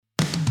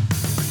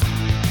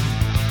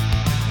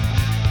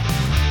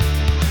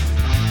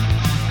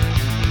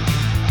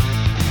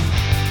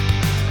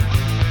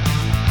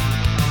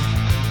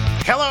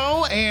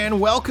and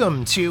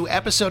welcome to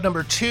episode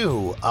number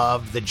 2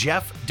 of the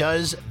Jeff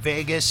Does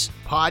Vegas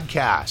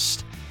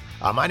podcast.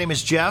 My name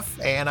is Jeff,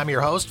 and I'm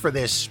your host for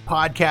this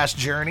podcast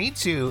journey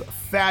to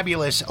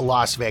fabulous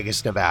Las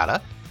Vegas,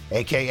 Nevada,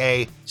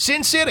 aka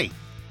Sin City.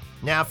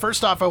 Now,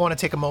 first off, I want to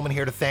take a moment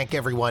here to thank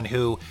everyone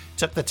who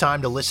took the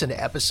time to listen to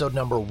episode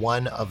number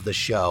 1 of the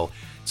show.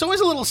 It's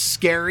always a little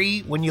scary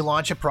when you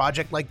launch a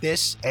project like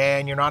this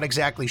and you're not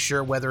exactly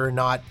sure whether or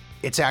not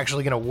it's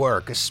actually going to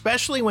work,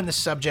 especially when the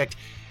subject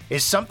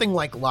is something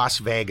like Las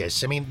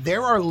Vegas. I mean,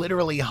 there are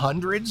literally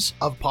hundreds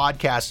of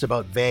podcasts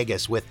about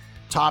Vegas with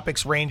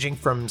topics ranging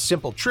from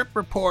simple trip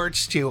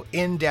reports to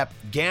in-depth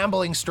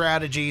gambling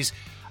strategies.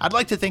 I'd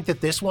like to think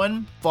that this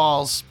one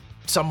falls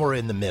somewhere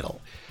in the middle.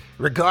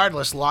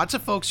 Regardless, lots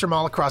of folks from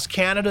all across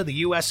Canada, the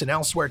US, and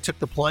elsewhere took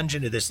the plunge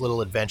into this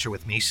little adventure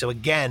with me. So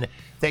again,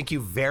 thank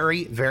you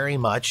very, very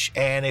much.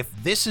 And if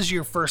this is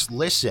your first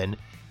listen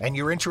and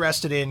you're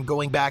interested in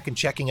going back and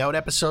checking out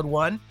episode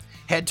 1,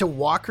 head to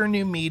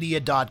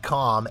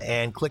walkernewmedia.com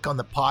and click on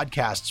the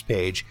podcasts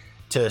page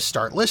to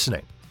start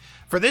listening.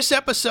 For this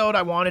episode,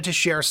 I wanted to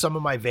share some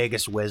of my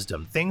Vegas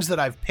wisdom, things that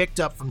I've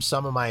picked up from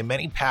some of my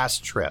many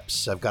past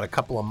trips. I've got a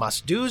couple of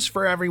must-dos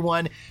for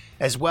everyone,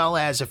 as well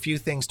as a few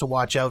things to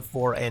watch out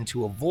for and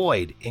to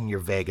avoid in your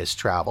Vegas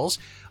travels.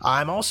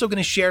 I'm also going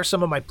to share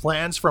some of my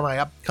plans for my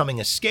upcoming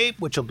escape,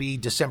 which will be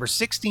December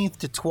 16th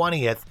to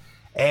 20th,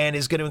 and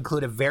is going to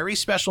include a very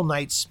special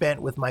night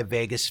spent with my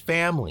Vegas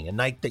family, a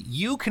night that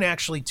you can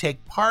actually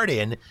take part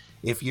in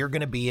if you're going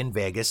to be in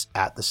Vegas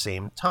at the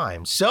same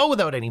time. So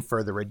without any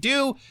further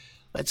ado,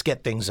 let's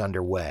get things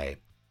underway.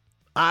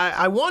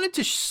 I wanted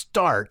to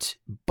start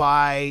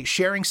by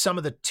sharing some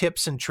of the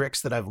tips and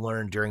tricks that I've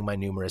learned during my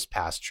numerous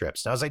past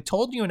trips. Now, as I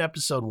told you in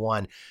episode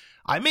 1,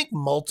 I make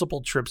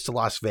multiple trips to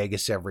Las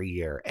Vegas every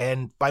year.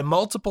 And by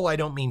multiple, I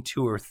don't mean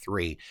 2 or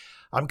 3.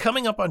 I'm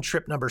coming up on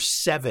trip number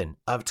 7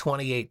 of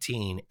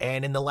 2018.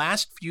 And in the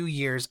last few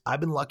years, I've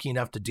been lucky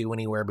enough to do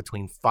anywhere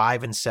between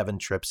 5 and 7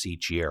 trips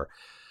each year.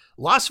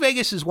 Las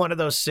Vegas is one of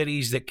those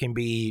cities that can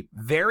be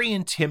very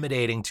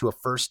intimidating to a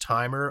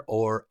first-timer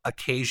or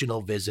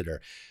occasional visitor.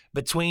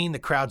 Between the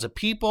crowds of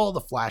people, the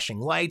flashing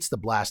lights, the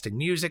blasting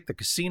music, the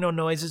casino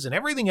noises, and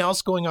everything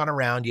else going on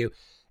around you,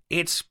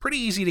 it's pretty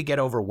easy to get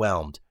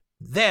overwhelmed.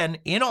 Then,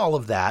 in all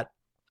of that,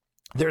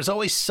 there's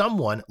always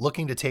someone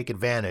looking to take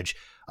advantage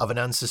of an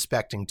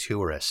unsuspecting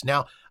tourist.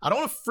 Now, I don't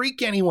want to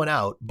freak anyone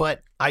out,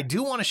 but I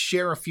do want to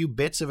share a few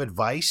bits of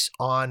advice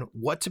on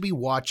what to be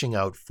watching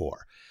out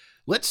for.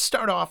 Let's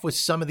start off with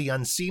some of the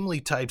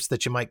unseemly types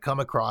that you might come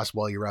across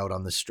while you're out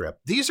on the strip.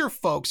 These are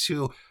folks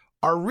who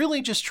are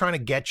really just trying to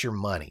get your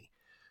money.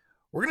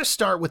 We're going to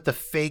start with the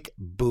fake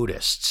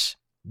Buddhists.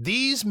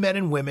 These men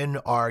and women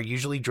are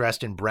usually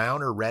dressed in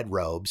brown or red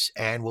robes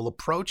and will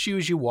approach you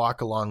as you walk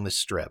along the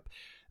strip.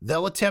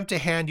 They'll attempt to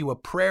hand you a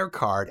prayer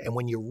card, and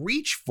when you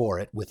reach for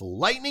it with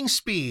lightning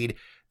speed,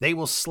 they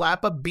will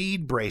slap a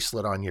bead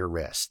bracelet on your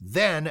wrist.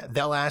 Then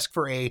they'll ask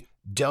for a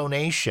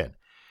donation.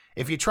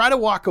 If you try to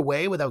walk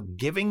away without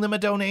giving them a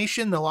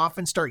donation, they'll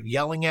often start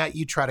yelling at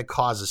you, try to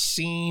cause a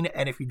scene,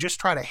 and if you just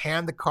try to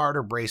hand the card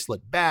or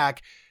bracelet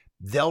back,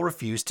 they'll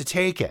refuse to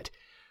take it.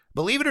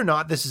 Believe it or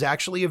not, this is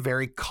actually a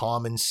very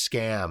common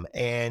scam,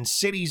 and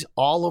cities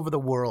all over the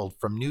world,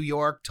 from New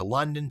York to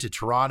London to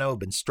Toronto, have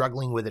been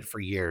struggling with it for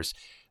years.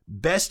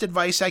 Best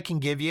advice I can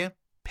give you,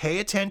 pay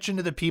attention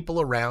to the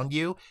people around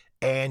you,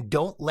 and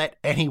don't let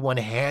anyone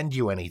hand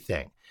you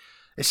anything.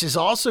 This is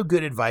also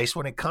good advice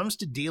when it comes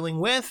to dealing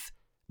with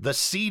the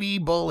CD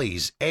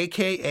bullies,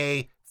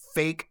 aka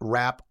fake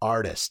rap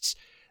artists.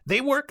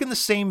 They work in the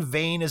same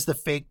vein as the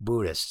fake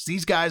Buddhists.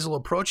 These guys will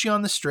approach you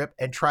on the strip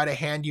and try to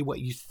hand you what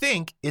you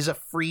think is a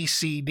free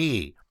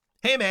CD.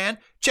 Hey man,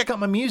 check out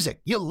my music.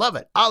 You'll love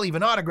it. I'll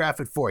even autograph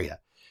it for you.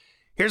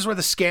 Here's where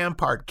the scam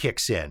part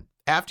kicks in.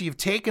 After you've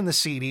taken the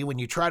CD, when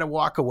you try to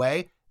walk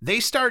away, they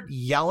start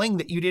yelling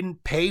that you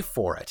didn't pay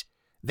for it.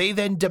 They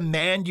then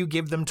demand you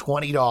give them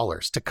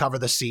 $20 to cover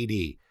the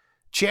CD.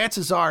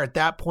 Chances are at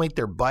that point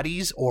their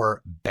buddies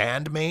or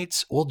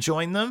bandmates will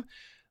join them.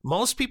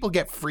 Most people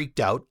get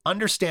freaked out,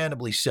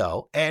 understandably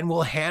so, and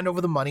will hand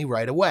over the money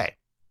right away.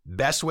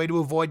 Best way to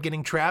avoid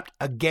getting trapped?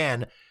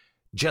 Again,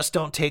 just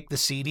don't take the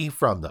CD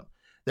from them.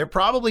 They're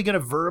probably going to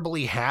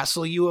verbally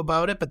hassle you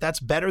about it, but that's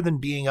better than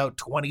being out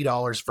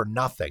 $20 for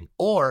nothing.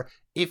 Or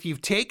if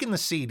you've taken the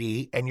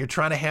CD and you're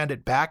trying to hand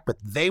it back, but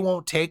they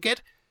won't take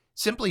it,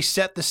 simply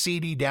set the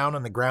CD down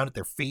on the ground at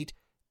their feet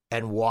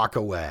and walk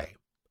away.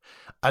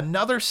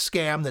 Another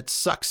scam that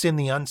sucks in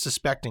the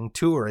unsuspecting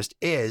tourist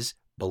is,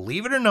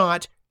 believe it or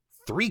not,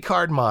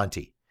 3-card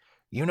Monty.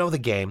 You know the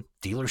game.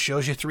 Dealer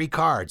shows you 3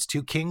 cards,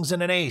 2 kings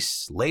and an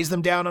ace, lays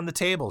them down on the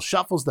table,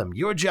 shuffles them.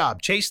 Your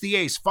job, chase the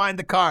ace, find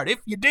the card.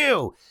 If you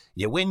do,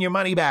 you win your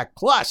money back,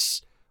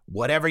 plus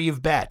whatever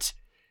you've bet.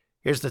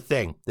 Here's the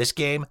thing. This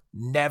game,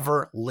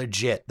 never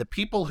legit. The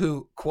people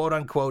who, quote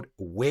unquote,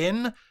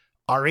 win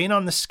are in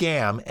on the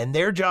scam, and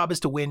their job is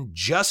to win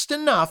just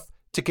enough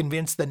to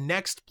convince the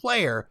next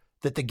player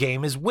that the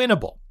game is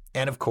winnable.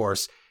 And of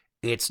course,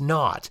 it's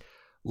not.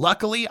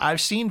 Luckily,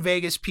 I've seen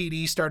Vegas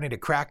PD starting to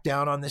crack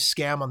down on this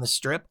scam on the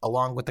Strip,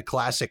 along with the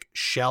classic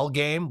shell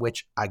game,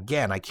 which,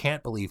 again, I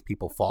can't believe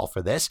people fall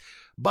for this,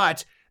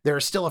 but there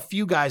are still a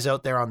few guys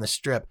out there on the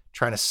Strip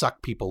trying to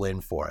suck people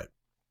in for it.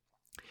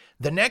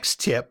 The next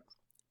tip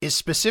is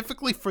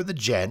specifically for the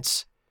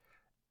gents,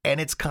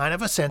 and it's kind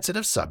of a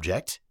sensitive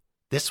subject.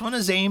 This one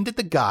is aimed at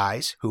the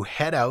guys who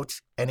head out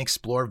and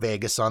explore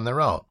Vegas on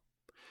their own.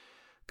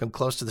 Come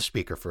close to the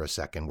speaker for a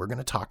second. We're going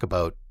to talk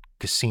about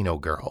casino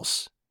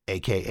girls,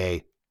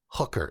 aka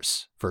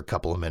hookers, for a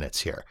couple of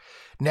minutes here.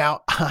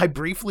 Now, I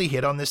briefly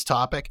hit on this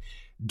topic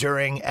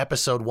during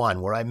episode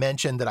 1, where I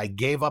mentioned that I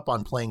gave up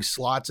on playing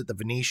slots at the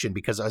Venetian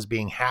because I was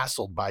being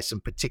hassled by some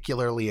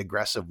particularly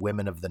aggressive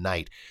women of the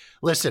night.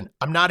 Listen,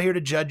 I'm not here to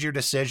judge your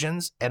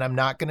decisions, and I'm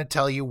not going to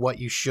tell you what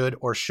you should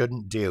or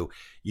shouldn't do.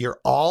 You're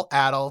all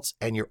adults,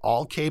 and you're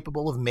all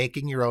capable of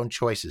making your own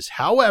choices.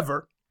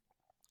 However,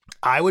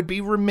 I would be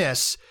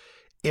remiss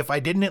if I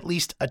didn't at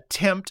least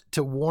attempt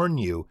to warn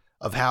you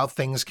of how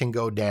things can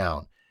go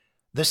down.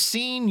 The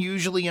scene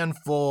usually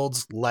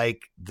unfolds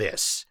like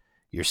this.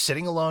 You're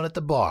sitting alone at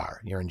the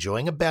bar, you're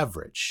enjoying a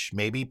beverage,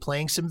 maybe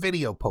playing some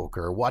video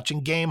poker or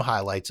watching game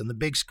highlights on the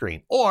big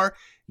screen, or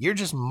you're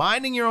just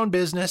minding your own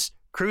business,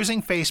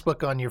 cruising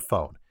Facebook on your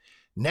phone.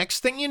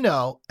 Next thing you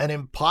know, an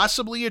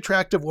impossibly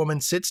attractive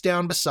woman sits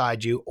down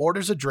beside you,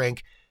 orders a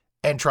drink,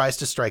 and tries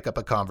to strike up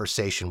a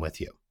conversation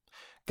with you.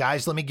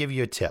 Guys, let me give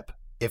you a tip.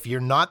 If you're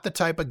not the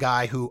type of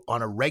guy who,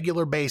 on a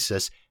regular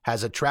basis,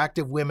 has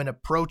attractive women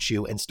approach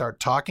you and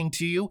start talking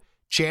to you,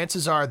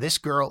 chances are this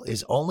girl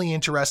is only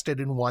interested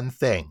in one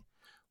thing: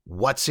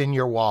 what's in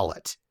your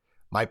wallet.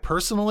 My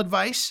personal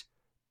advice: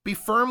 be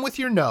firm with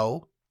your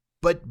no,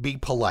 but be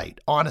polite.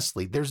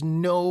 Honestly, there's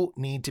no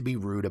need to be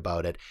rude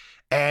about it.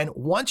 And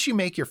once you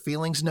make your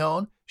feelings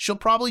known, she'll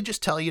probably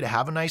just tell you to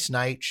have a nice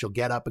night. She'll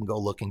get up and go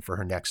looking for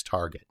her next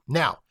target.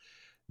 Now,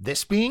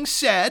 this being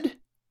said,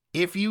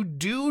 if you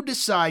do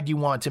decide you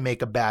want to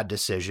make a bad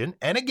decision,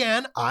 and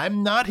again,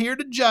 I'm not here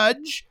to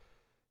judge,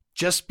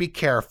 just be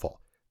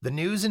careful. The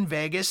news in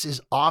Vegas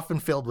is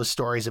often filled with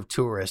stories of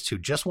tourists who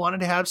just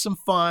wanted to have some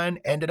fun,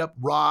 ended up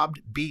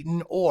robbed,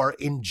 beaten, or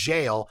in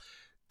jail,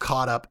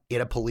 caught up in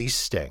a police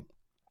sting.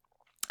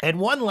 And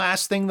one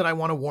last thing that I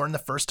want to warn the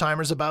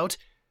first-timers about: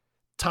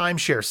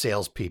 timeshare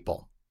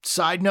salespeople.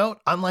 Side note,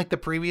 unlike the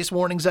previous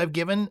warnings I've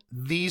given,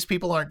 these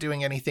people aren't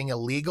doing anything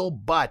illegal,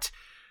 but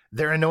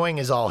they're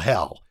annoying as all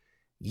hell.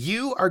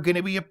 You are going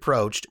to be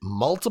approached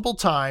multiple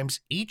times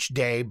each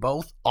day,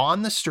 both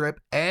on the Strip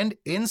and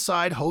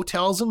inside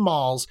hotels and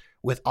malls,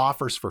 with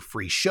offers for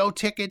free show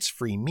tickets,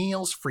 free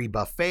meals, free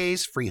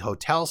buffets, free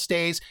hotel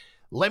stays.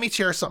 Let me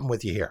share something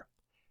with you here.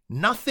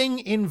 Nothing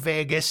in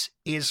Vegas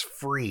is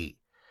free.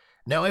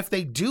 Now, if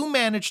they do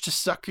manage to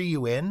sucker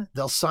you in,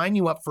 they'll sign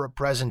you up for a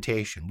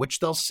presentation, which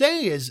they'll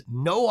say is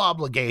no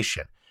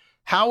obligation.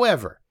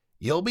 However,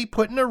 you'll be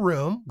put in a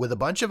room with a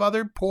bunch of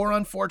other poor,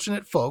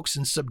 unfortunate folks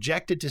and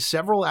subjected to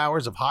several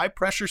hours of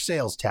high-pressure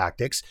sales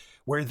tactics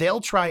where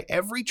they'll try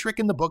every trick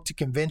in the book to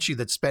convince you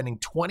that spending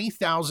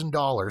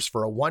 $20,000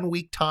 for a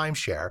one-week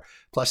timeshare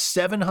plus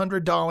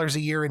 $700 a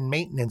year in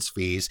maintenance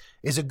fees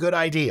is a good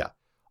idea.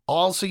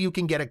 Also, you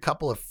can get a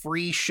couple of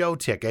free show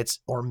tickets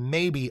or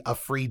maybe a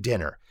free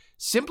dinner.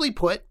 Simply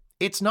put,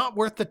 it's not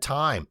worth the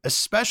time,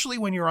 especially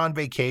when you're on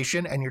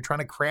vacation and you're trying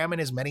to cram in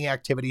as many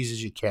activities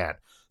as you can.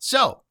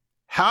 So,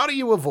 how do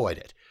you avoid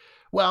it?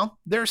 Well,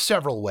 there are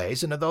several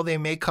ways, and although they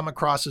may come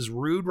across as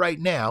rude right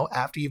now,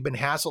 after you've been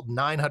hassled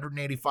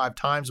 985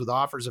 times with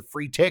offers of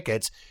free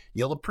tickets,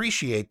 you'll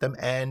appreciate them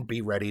and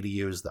be ready to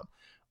use them.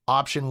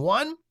 Option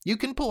 1, you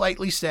can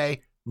politely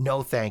say,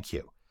 no thank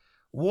you.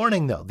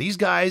 Warning though, these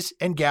guys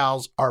and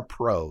gals are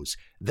pros.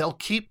 They'll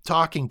keep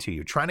talking to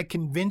you, trying to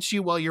convince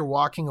you while you're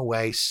walking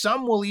away.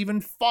 Some will even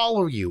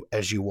follow you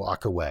as you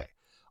walk away.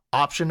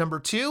 Option number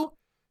 2,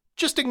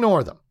 just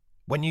ignore them.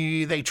 When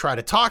they try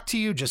to talk to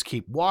you, just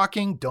keep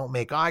walking, don't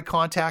make eye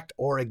contact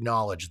or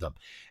acknowledge them.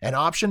 And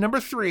option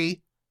number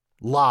 3,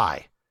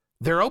 lie.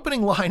 Their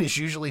opening line is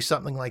usually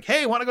something like,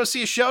 hey, want to go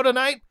see a show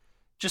tonight?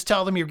 Just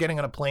tell them you're getting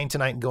on a plane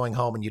tonight and going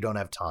home and you don't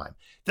have time.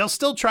 They'll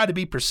still try to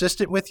be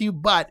persistent with you,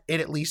 but it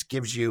at least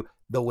gives you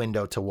the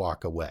window to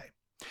walk away.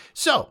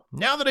 So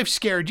now that I've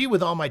scared you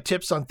with all my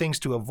tips on things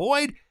to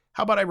avoid,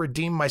 how about I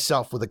redeem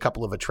myself with a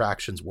couple of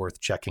attractions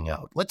worth checking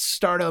out? Let's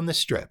start on the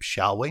Strip,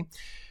 shall we?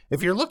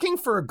 If you're looking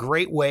for a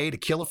great way to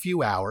kill a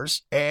few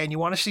hours and you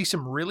want to see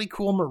some really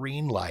cool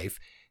marine life,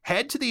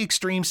 head to the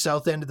extreme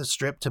south end of the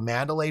Strip to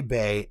Mandalay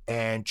Bay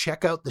and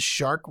check out the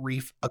Shark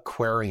Reef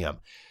Aquarium.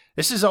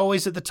 This is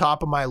always at the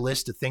top of my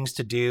list of things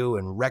to do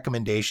and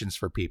recommendations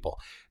for people.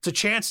 It's a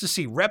chance to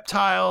see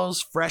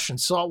reptiles, fresh and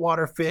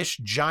saltwater fish,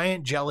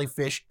 giant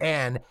jellyfish,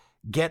 and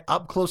get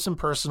up close and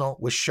personal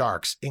with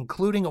sharks,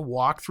 including a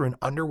walk through an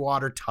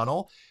underwater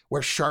tunnel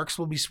where sharks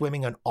will be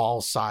swimming on all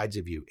sides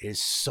of you. It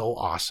is so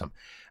awesome.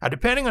 Now,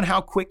 depending on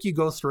how quick you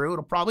go through,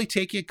 it'll probably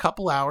take you a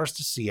couple hours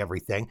to see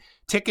everything.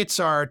 Tickets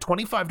are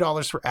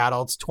 $25 for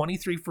adults,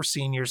 $23 for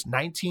seniors,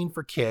 $19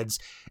 for kids.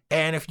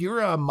 And if you're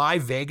a My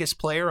Vegas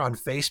player on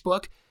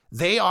Facebook,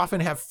 They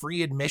often have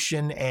free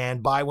admission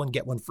and buy one,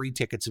 get one free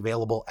tickets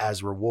available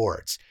as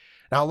rewards.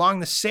 Now, along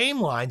the same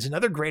lines,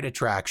 another great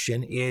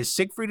attraction is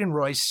Siegfried and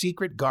Roy's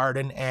Secret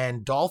Garden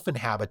and Dolphin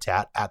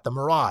Habitat at the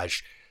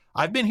Mirage.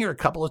 I've been here a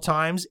couple of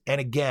times, and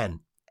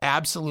again,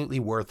 absolutely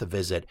worth a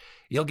visit.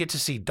 You'll get to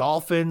see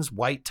dolphins,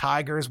 white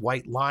tigers,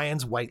 white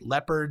lions, white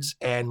leopards,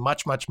 and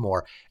much, much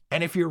more.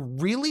 And if you're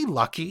really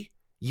lucky,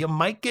 you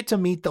might get to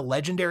meet the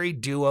legendary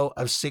duo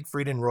of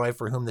Siegfried and Roy,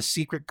 for whom the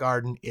Secret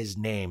Garden is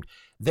named.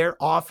 They're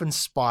often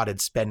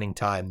spotted spending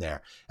time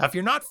there. Now, if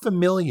you're not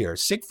familiar,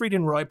 Siegfried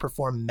and Roy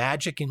performed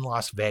magic in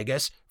Las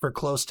Vegas for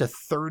close to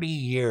 30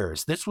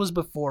 years. This was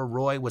before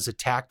Roy was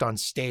attacked on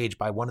stage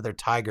by one of their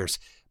tigers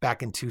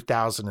back in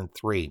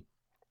 2003.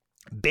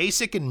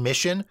 Basic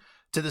admission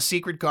to the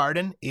Secret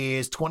Garden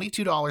is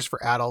 $22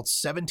 for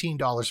adults,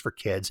 $17 for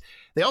kids.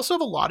 They also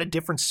have a lot of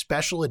different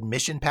special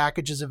admission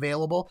packages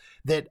available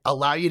that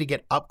allow you to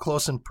get up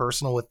close and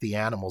personal with the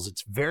animals.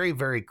 It's very,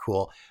 very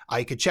cool.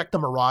 You could check the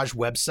Mirage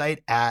website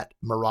at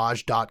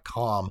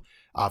mirage.com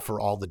for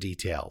all the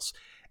details.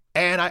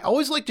 And I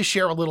always like to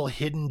share a little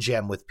hidden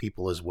gem with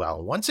people as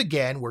well. Once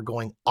again, we're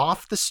going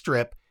off the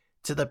strip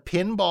to the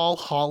Pinball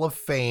Hall of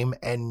Fame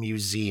and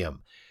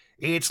Museum.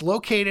 It's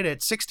located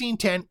at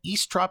 1610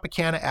 East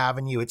Tropicana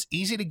Avenue. It's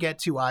easy to get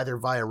to either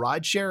via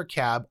rideshare or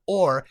cab,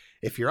 or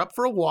if you're up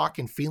for a walk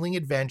and feeling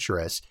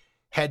adventurous,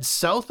 head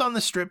south on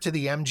the strip to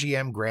the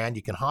MGM Grand.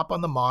 You can hop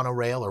on the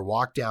monorail or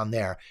walk down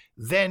there.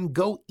 Then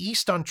go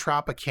east on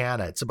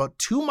Tropicana. It's about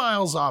 2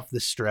 miles off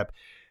the strip.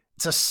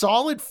 It's a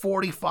solid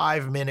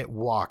 45-minute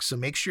walk, so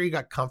make sure you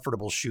got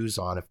comfortable shoes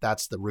on if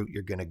that's the route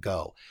you're going to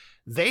go.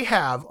 They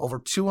have over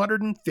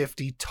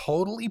 250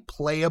 totally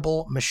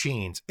playable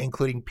machines,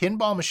 including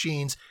pinball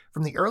machines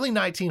from the early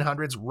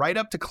 1900s right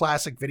up to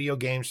classic video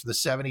games from the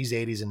 70s,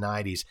 80s, and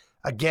 90s.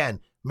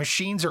 Again,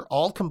 machines are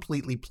all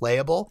completely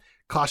playable,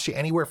 cost you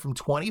anywhere from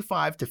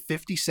 25 to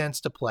 50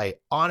 cents to play.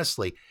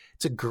 Honestly,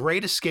 it's a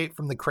great escape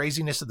from the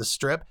craziness of the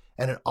strip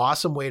and an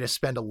awesome way to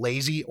spend a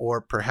lazy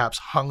or perhaps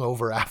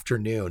hungover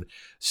afternoon.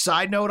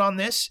 Side note on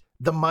this,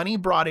 the money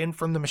brought in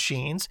from the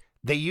machines,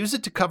 they use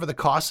it to cover the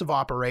costs of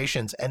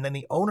operations, and then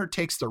the owner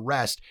takes the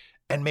rest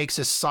and makes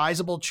a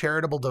sizable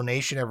charitable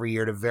donation every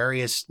year to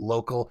various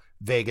local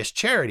Vegas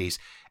charities.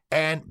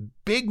 And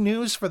big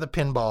news for the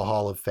Pinball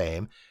Hall of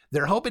Fame,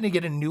 they're hoping to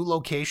get a new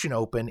location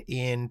open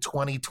in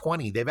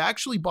 2020. They've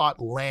actually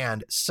bought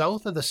land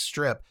south of the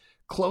strip,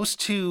 close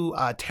to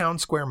Town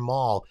Square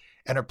Mall,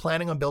 and are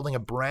planning on building a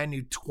brand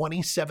new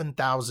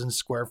 27,000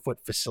 square foot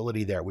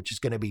facility there, which is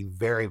going to be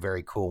very,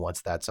 very cool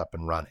once that's up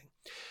and running.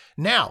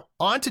 Now,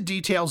 on to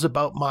details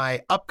about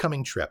my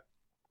upcoming trip.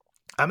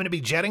 I'm going to be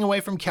jetting away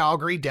from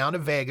Calgary down to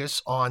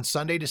Vegas on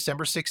Sunday,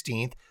 December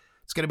 16th.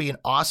 It's going to be an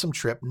awesome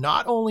trip.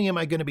 Not only am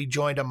I going to be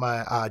joined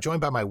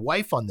by my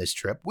wife on this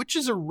trip, which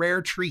is a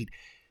rare treat.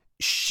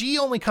 She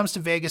only comes to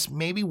Vegas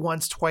maybe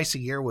once, twice a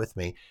year with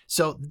me.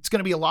 So it's going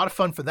to be a lot of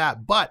fun for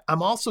that. But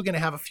I'm also going to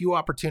have a few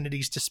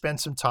opportunities to spend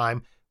some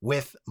time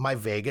with my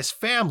Vegas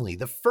family.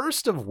 The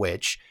first of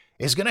which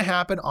is going to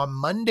happen on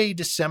Monday,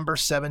 December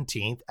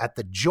 17th at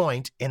the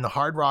Joint in the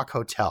Hard Rock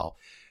Hotel.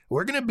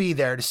 We're going to be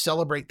there to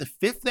celebrate the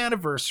 5th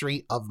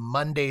anniversary of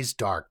Monday's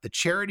Dark, the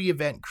charity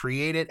event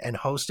created and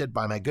hosted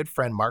by my good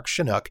friend Mark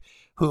Chinook,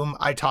 whom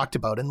I talked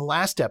about in the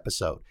last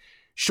episode.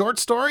 Short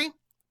story,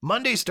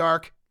 Monday's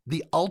Dark,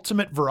 the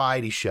ultimate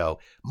variety show.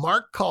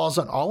 Mark calls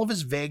on all of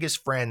his Vegas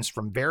friends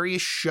from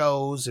various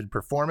shows and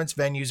performance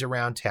venues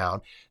around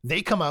town.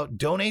 They come out,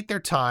 donate their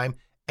time,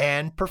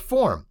 and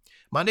perform.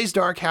 Monday's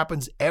Dark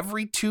happens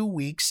every 2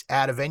 weeks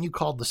at a venue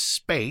called The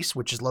Space,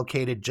 which is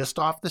located just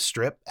off the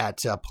strip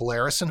at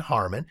Polaris and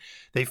Harmon.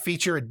 They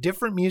feature a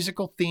different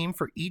musical theme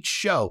for each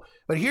show.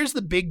 But here's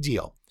the big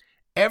deal.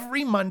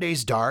 Every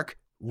Monday's Dark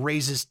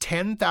raises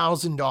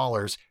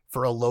 $10,000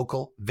 for a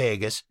local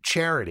Vegas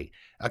charity.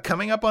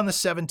 Coming up on the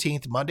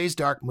 17th, Monday's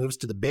Dark moves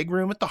to the big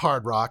room at the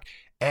Hard Rock,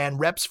 and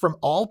reps from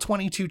all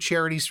 22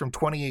 charities from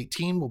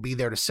 2018 will be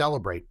there to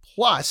celebrate.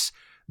 Plus,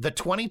 the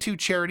 22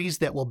 charities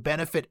that will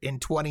benefit in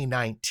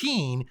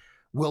 2019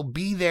 will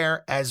be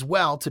there as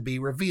well to be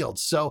revealed.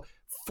 So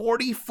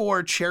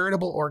 44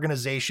 charitable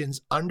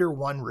organizations under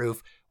one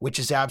roof, which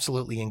is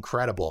absolutely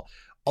incredible.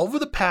 Over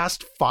the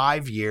past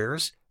 5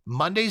 years,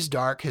 Monday's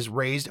Dark has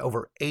raised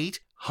over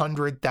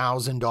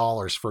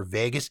 $800,000 for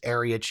Vegas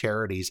area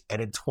charities. And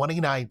in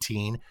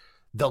 2019,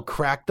 they'll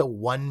crack the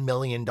 $1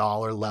 million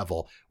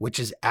level, which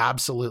is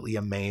absolutely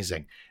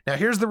amazing. Now,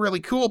 here's the really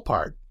cool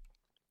part.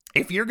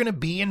 If you're going to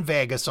be in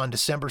Vegas on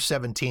December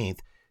 17th,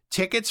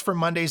 tickets for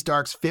Monday's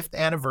Dark's 5th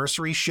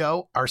anniversary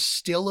show are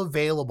still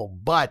available,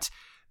 but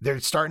they're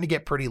starting to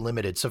get pretty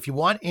limited. So if you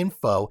want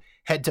info,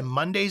 head to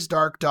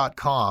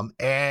mondaysdark.com,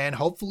 and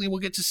hopefully we'll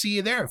get to see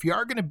you there. If you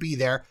are going to be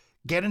there,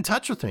 get in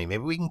touch with me.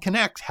 Maybe we can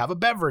connect, have a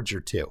beverage or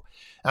two.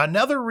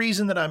 Another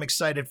reason that I'm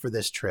excited for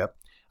this trip,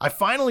 I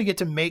finally get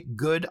to make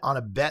good on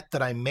a bet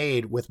that I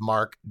made with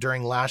Mark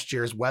during last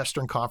year's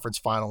Western Conference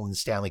Final and the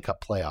Stanley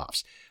Cup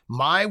playoffs.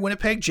 My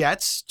Winnipeg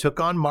Jets took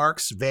on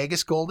Mark's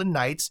Vegas Golden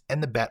Knights,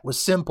 and the bet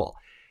was simple.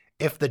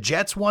 If the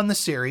Jets won the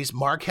series,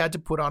 Mark had to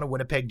put on a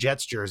Winnipeg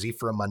Jets jersey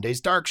for a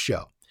Monday's Dark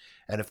show.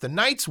 And if the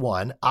Knights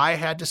won, I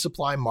had to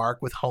supply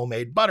Mark with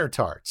homemade butter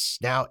tarts.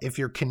 Now, if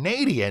you're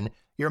Canadian,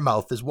 your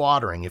mouth is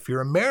watering. If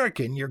you're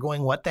American, you're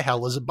going, what the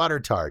hell is a butter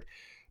tart?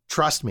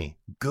 Trust me,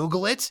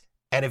 Google it,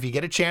 and if you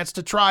get a chance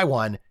to try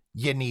one,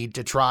 you need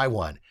to try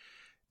one.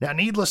 Now,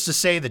 needless to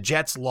say, the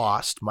Jets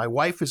lost. My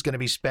wife is going to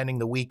be spending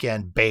the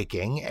weekend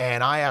baking,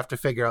 and I have to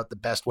figure out the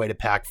best way to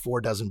pack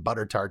 4 dozen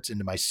butter tarts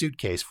into my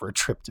suitcase for a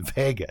trip to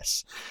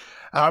Vegas.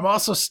 I'm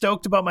also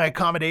stoked about my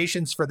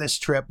accommodations for this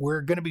trip.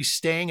 We're going to be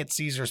staying at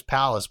Caesars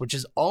Palace, which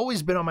has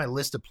always been on my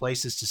list of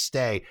places to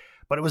stay,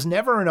 but it was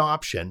never an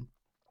option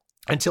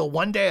until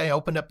one day I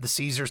opened up the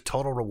Caesars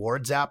Total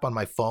Rewards app on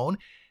my phone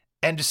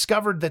and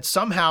discovered that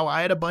somehow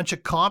I had a bunch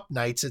of comp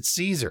nights at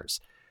Caesars.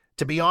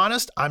 To be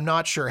honest, I'm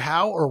not sure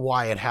how or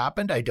why it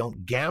happened. I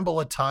don't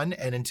gamble a ton,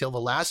 and until the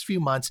last few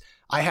months,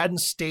 I hadn't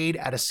stayed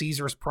at a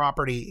Caesars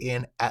property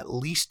in at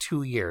least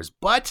 2 years.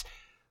 But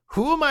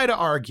who am I to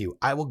argue?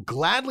 I will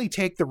gladly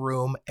take the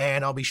room,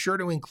 and I'll be sure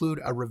to include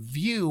a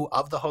review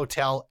of the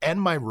hotel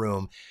and my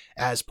room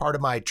as part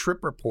of my trip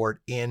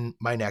report in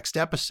my next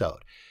episode.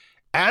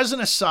 As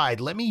an aside,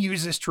 let me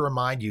use this to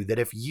remind you that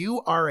if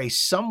you are a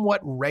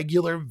somewhat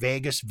regular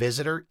Vegas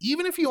visitor,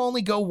 even if you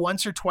only go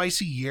once or twice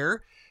a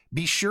year,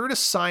 be sure to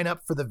sign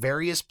up for the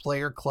various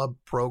Player Club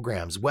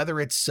programs, whether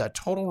it's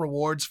Total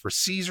Rewards for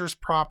Caesars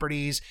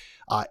properties,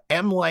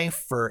 M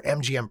Life for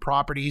MGM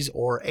properties,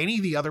 or any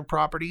of the other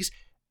properties.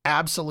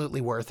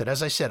 Absolutely worth it.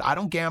 As I said, I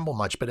don't gamble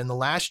much, but in the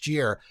last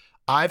year,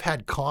 I've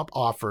had comp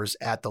offers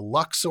at the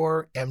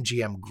Luxor,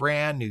 MGM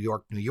Grand, New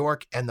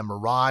York, and the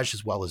Mirage,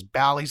 as well as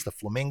Bally's, the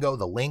Flamingo,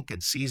 the Link,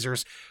 and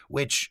Caesars,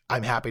 which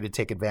I'm happy to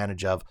take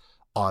advantage of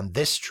on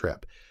this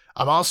trip.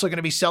 I'm also going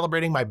to be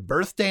celebrating my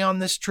birthday on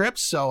this trip,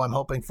 so I'm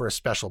hoping for a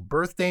special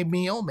birthday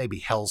meal, maybe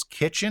Hell's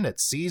Kitchen at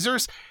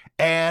Caesars,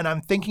 and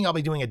I'm thinking I'll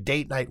be doing a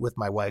date night with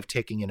my wife,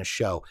 taking in a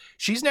show.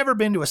 She's never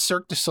been to a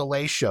Cirque du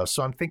Soleil show,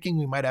 so I'm thinking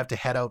we might have to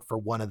head out for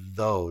one of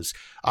those.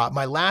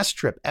 My last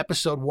trip,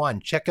 episode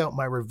 1, check out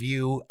my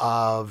review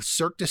of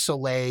Cirque du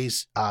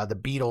Soleil's The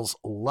Beatles'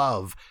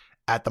 Love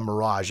at the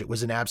Mirage. It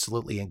was an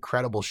absolutely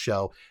incredible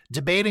show,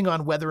 debating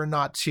on whether or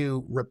not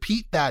to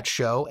repeat that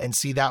show and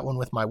see that one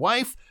with my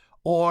wife,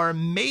 or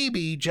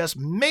maybe, just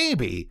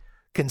maybe,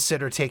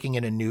 consider taking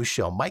in a new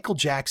show. Michael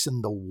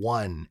Jackson, The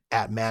One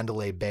at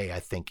Mandalay Bay, I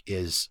think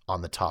is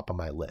on the top of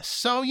my list.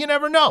 So you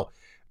never know.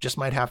 Just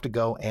might have to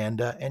go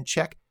and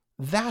check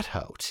that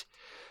out.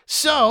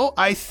 So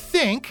I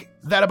think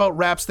that about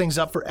wraps things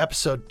up for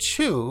episode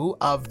 2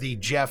 of the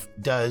Jeff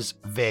Does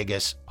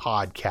Vegas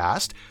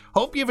podcast.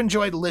 Hope you've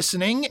enjoyed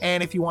listening,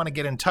 and if you want to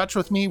get in touch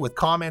with me with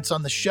comments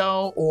on the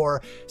show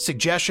or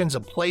suggestions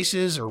of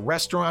places or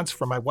restaurants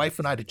for my wife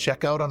and I to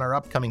check out on our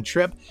upcoming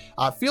trip,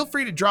 feel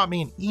free to drop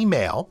me an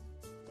email.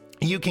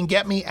 You can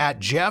get me at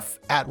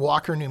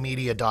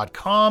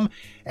jeff@walkernewmedia.com,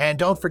 and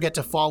don't forget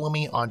to follow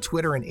me on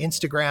Twitter and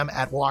Instagram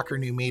at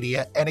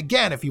walkernewmedia. And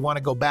again, if you want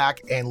to go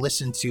back and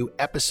listen to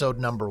episode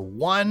number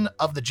 1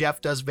 of the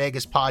Jeff Does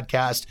Vegas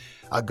podcast,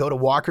 go to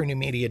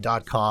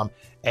walkernewmedia.com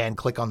and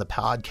click on the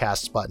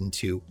podcasts button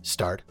to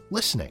start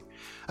listening.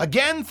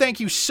 Again, thank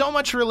you so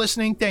much for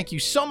listening. Thank you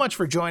so much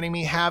for joining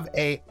me. Have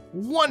a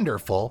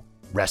wonderful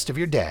rest of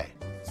your day.